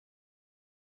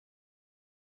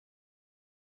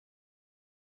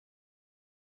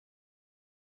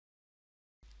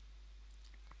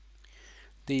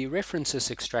The References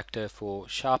Extractor for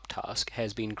SharpTask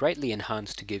has been greatly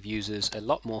enhanced to give users a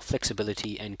lot more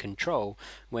flexibility and control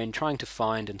when trying to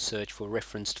find and search for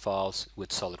referenced files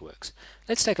with SOLIDWORKS.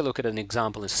 Let's take a look at an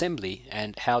example assembly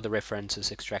and how the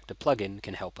References Extractor plugin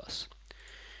can help us.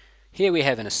 Here we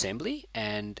have an assembly,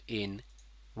 and in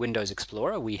Windows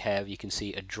Explorer we have, you can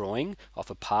see, a drawing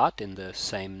of a part in the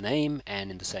same name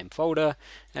and in the same folder,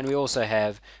 and we also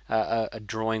have a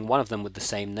drawing, one of them with the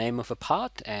same name of a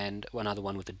part and another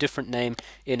one with a different name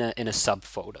in a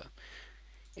subfolder.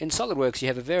 In SOLIDWORKS you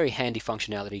have a very handy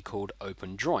functionality called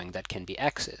Open Drawing that can be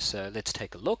accessed. So let's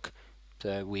take a look.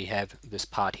 So we have this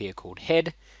part here called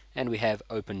Head, and we have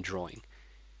Open Drawing.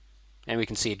 And we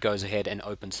can see it goes ahead and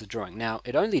opens the drawing. Now,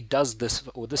 it only does this,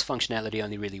 or this functionality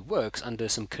only really works under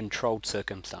some controlled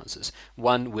circumstances.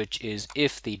 One which is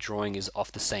if the drawing is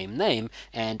of the same name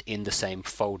and in the same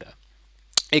folder.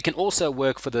 It can also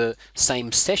work for the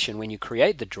same session when you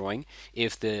create the drawing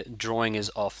if the drawing is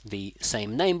of the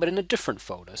same name but in a different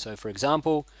folder. So for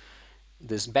example,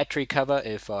 this battery cover,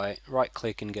 if I right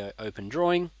click and go Open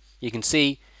Drawing, you can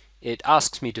see it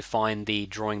asks me to find the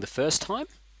drawing the first time.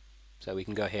 So we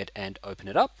can go ahead and open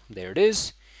it up. There it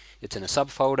is. It's in a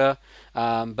subfolder.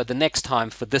 But the next time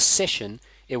for this session,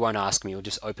 it won't ask me. It'll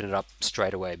just open it up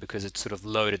straight away because it's sort of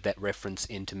loaded that reference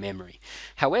into memory.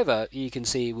 However, you can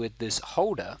see with this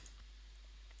holder,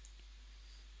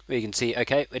 you can see,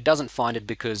 okay, it doesn't find it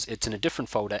because it's in a different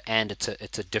folder and it's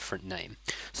a different name.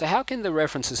 So how can the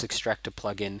References Extractor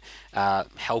plugin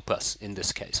help us in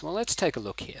this case? Well, let's take a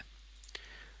look here.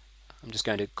 I'm just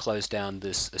going to close down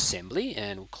this assembly,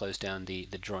 and we'll close down the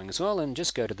drawing as well, and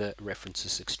just go to the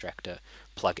References Extractor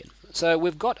plugin. So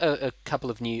we've got a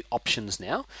couple of new options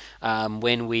now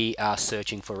when we are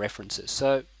searching for references.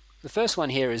 So the first one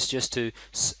here is just to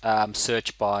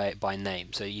search by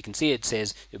name. So you can see it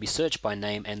says it'll be searched by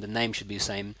name, and the name should be the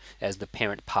same as the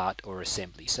parent part or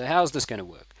assembly. So how is this going to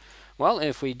work? Well,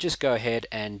 if we just go ahead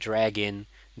and drag in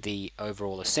the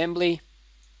overall assembly,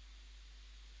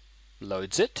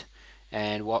 loads it,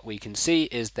 and what we can see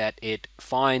is that it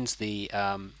finds the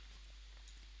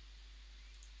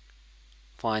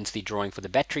drawing for the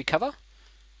battery cover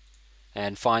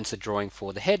and finds the drawing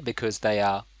for the head because they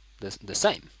are the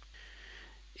same.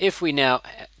 If we now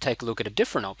take a look at a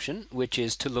different option, which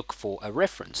is to look for a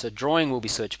reference, a drawing will be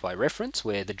searched by reference,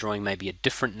 where the drawing may be a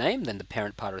different name than the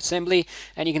parent part or assembly,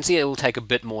 and you can see it will take a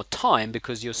bit more time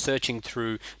because you're searching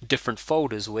through different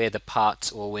folders where the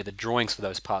parts or where the drawings for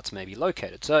those parts may be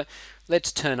located. So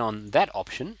let's turn on that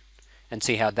option and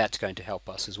see how that's going to help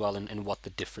us as well, and what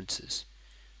the difference is.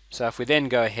 So if we then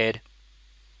go ahead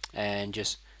and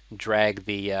just drag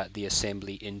the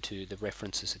assembly into the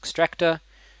References Extractor,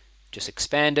 just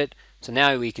expand it. So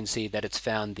now we can see that it's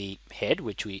found the head,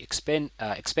 which we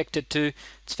expected to.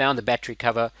 It's found the battery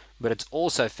cover, but it's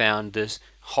also found this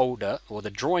holder, or the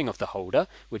drawing of the holder,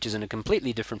 which is in a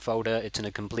completely different folder. It's in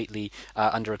a completely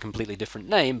under a completely different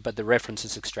name, but the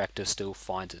References Extractor still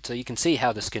finds it. So you can see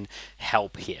how this can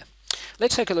help here.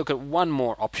 Let's take a look at one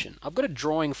more option. I've got a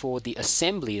drawing for the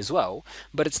assembly as well,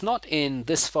 but it's not in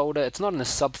this folder, it's not in a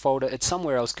subfolder, it's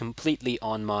somewhere else completely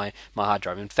on my hard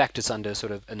drive. In fact, it's under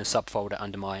sort of in a subfolder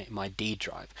under my D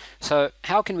drive. So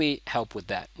how can we help with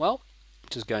that? Well,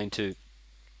 just going to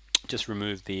just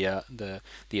remove the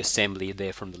assembly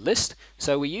there from the list.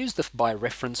 So we use the by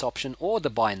reference option or the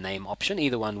by name option.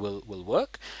 Either one will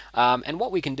work. And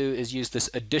what we can do is use this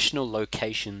additional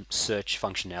location search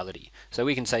functionality. So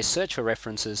we can say search for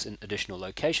references in additional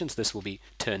locations. This will be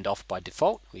turned off by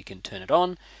default. We can turn it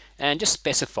on and just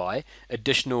specify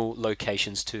additional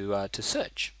locations to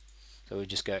search. So we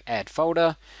just go add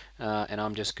folder, and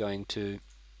I'm just going to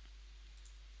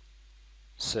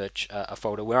search a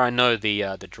folder where I know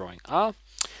the drawing are,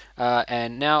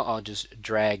 and now I'll just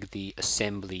drag the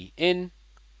assembly in.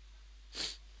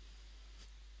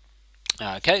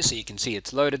 Okay, so you can see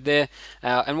it's loaded there,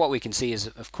 and what we can see is,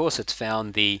 of course, it's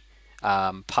found the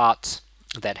parts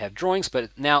that have drawings, but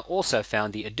now also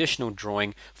found the additional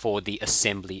drawing for the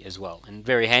assembly as well. And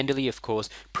very handily, of course,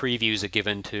 previews are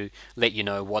given to let you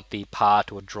know what the part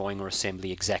or drawing or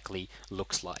assembly exactly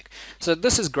looks like. So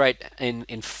this is great in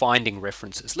finding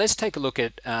references. Let's take a look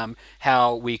at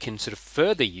how we can sort of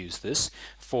further use this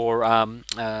for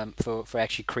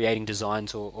actually creating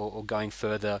designs or going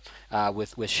further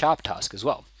with SharpTask as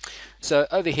well. So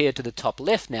over here to the top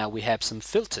left now we have some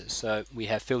filters. So we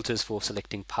have filters for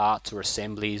selecting parts or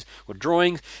assemblies or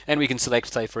drawings, and we can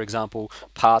select, say for example,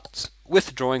 parts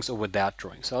with drawings or without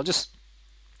drawings. So I'll just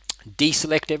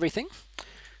deselect everything.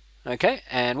 Okay,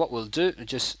 and what we'll do is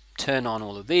just turn on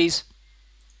all of these,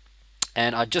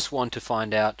 and I just want to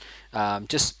find out,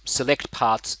 just select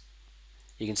parts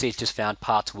You can see it's just found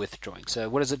parts with drawings. So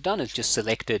what has it done? It's just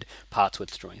selected parts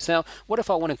with drawings. Now, what if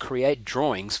I want to create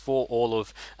drawings for all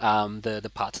of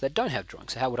the parts that don't have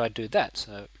drawings? So how would I do that?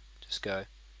 So just go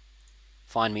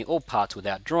find me all parts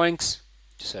without drawings.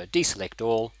 So deselect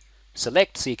all,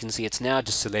 select, so you can see it's now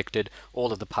just selected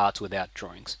all of the parts without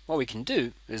drawings. What we can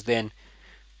do is then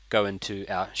go into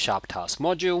our Sharp Task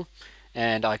module,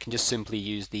 and I can just simply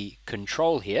use the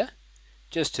control here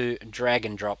just to drag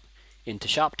and drop into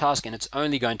Sharp Task, and it's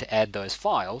only going to add those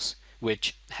files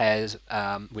which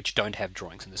don't have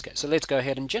drawings in this case. So let's go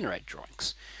ahead and generate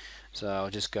drawings. So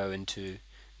I'll just go into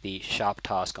the Sharp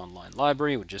Task online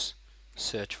library. We'll just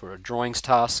search for a drawings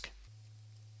task,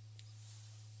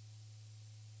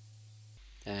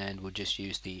 and we'll just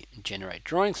use the generate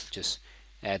drawings. Just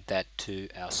add that to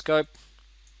our scope,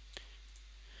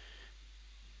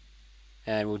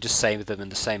 and we'll just save them in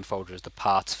the same folder as the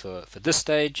parts for this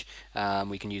stage.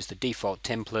 We can use the default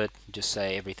template, just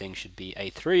say everything should be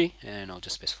A3, and I'll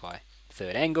just specify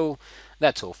third angle.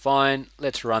 That's all fine.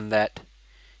 Let's run that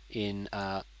in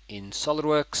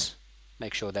SOLIDWORKS.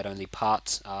 Make sure that only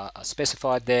parts are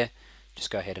specified there.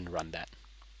 Just go ahead and run that.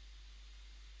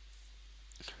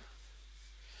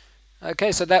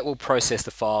 Okay, so that will process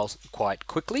the files quite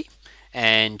quickly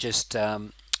and just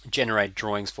generate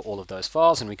drawings for all of those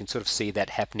files, and we can sort of see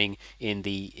that happening in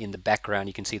the background.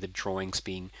 You can see the drawings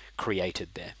being created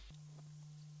there.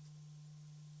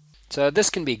 So this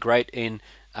can be great in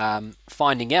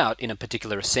finding out in a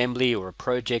particular assembly or a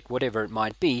project, whatever it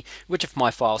might be, which of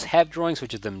my files have drawings,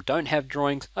 which of them don't have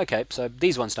drawings. Okay, so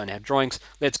these ones don't have drawings.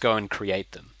 Let's go and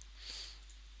create them.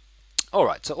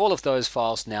 Alright, so all of those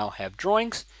files now have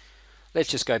drawings. Let's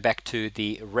just go back to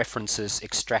the References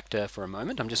Extractor for a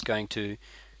moment. I'm just going to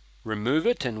remove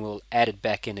it and we'll add it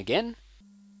back in again.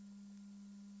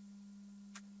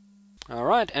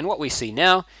 Alright, and what we see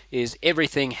now is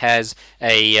everything has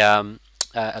a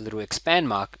little expand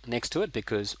mark next to it,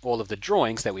 because all of the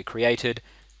drawings that we created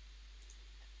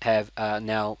have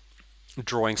now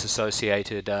drawings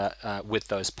associated with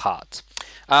those parts.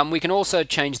 We can also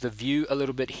change the view a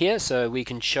little bit here, so we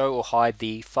can show or hide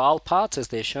the file parts as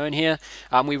they're shown here.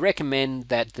 We recommend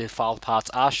that the file parts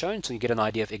are shown, so you get an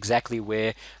idea of exactly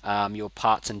where your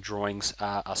parts and drawings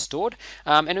are stored.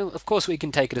 And of course we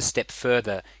can take it a step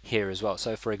further here as well.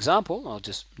 So for example, I'll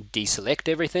just deselect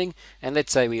everything, and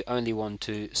let's say we only want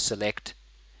to select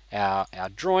our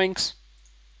drawings.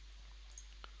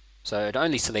 So it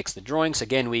only selects the drawings.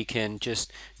 Again, we can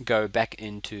just go back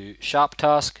into Sharp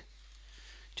Task,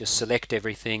 just select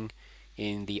everything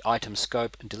in the item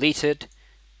scope and delete it,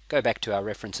 go back to our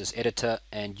references editor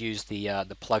and use the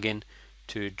plugin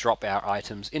to drop our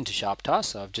items into Sharp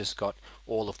Task. So I've just got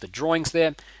all of the drawings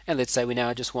there, and let's say we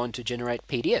now just want to generate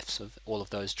PDFs of all of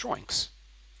those drawings.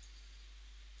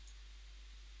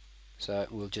 So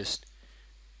we'll just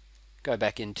go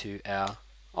back into our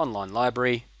online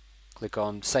library, click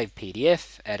on Save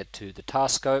PDF, add it to the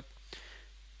task scope,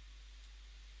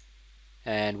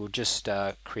 and we'll just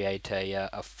create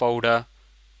a folder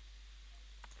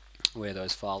where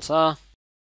those files are.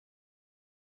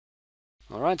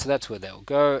 Alright, so that's where they'll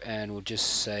go, and we'll just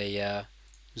say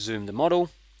zoom the model,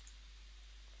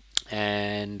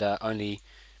 and only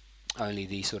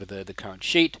the sort of the current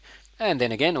sheet, and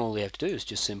then again all we have to do is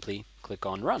just simply click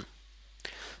on Run.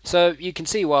 So you can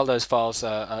see while those files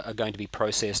are going to be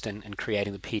processed and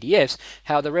creating the PDFs,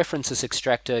 how the References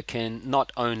Extractor can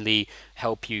not only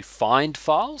help you find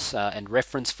files and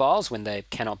reference files when they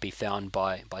cannot be found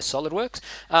by SOLIDWORKS,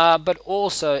 but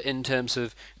also in terms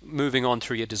of moving on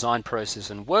through your design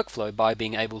process and workflow by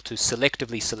being able to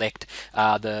selectively select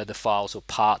the files or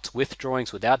parts with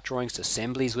drawings, without drawings,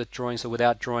 assemblies with drawings or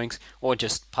without drawings, or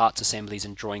just parts, assemblies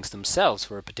and drawings themselves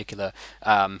for a particular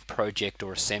project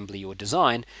or assembly or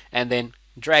design, and then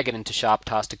drag it into Sharp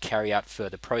Task to carry out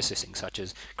further processing, such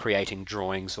as creating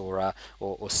drawings or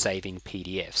saving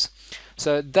PDFs.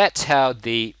 So that's how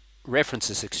the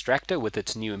References Extractor, with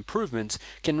its new improvements,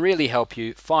 can really help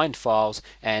you find files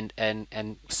and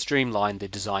streamline the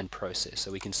design process.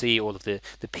 So we can see all of the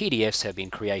PDFs have been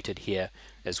created here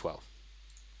as well.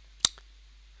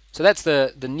 So that's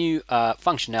the new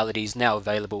functionalities now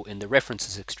available in the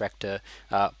References Extractor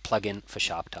plugin for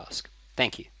Sharp Task.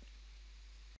 Thank you.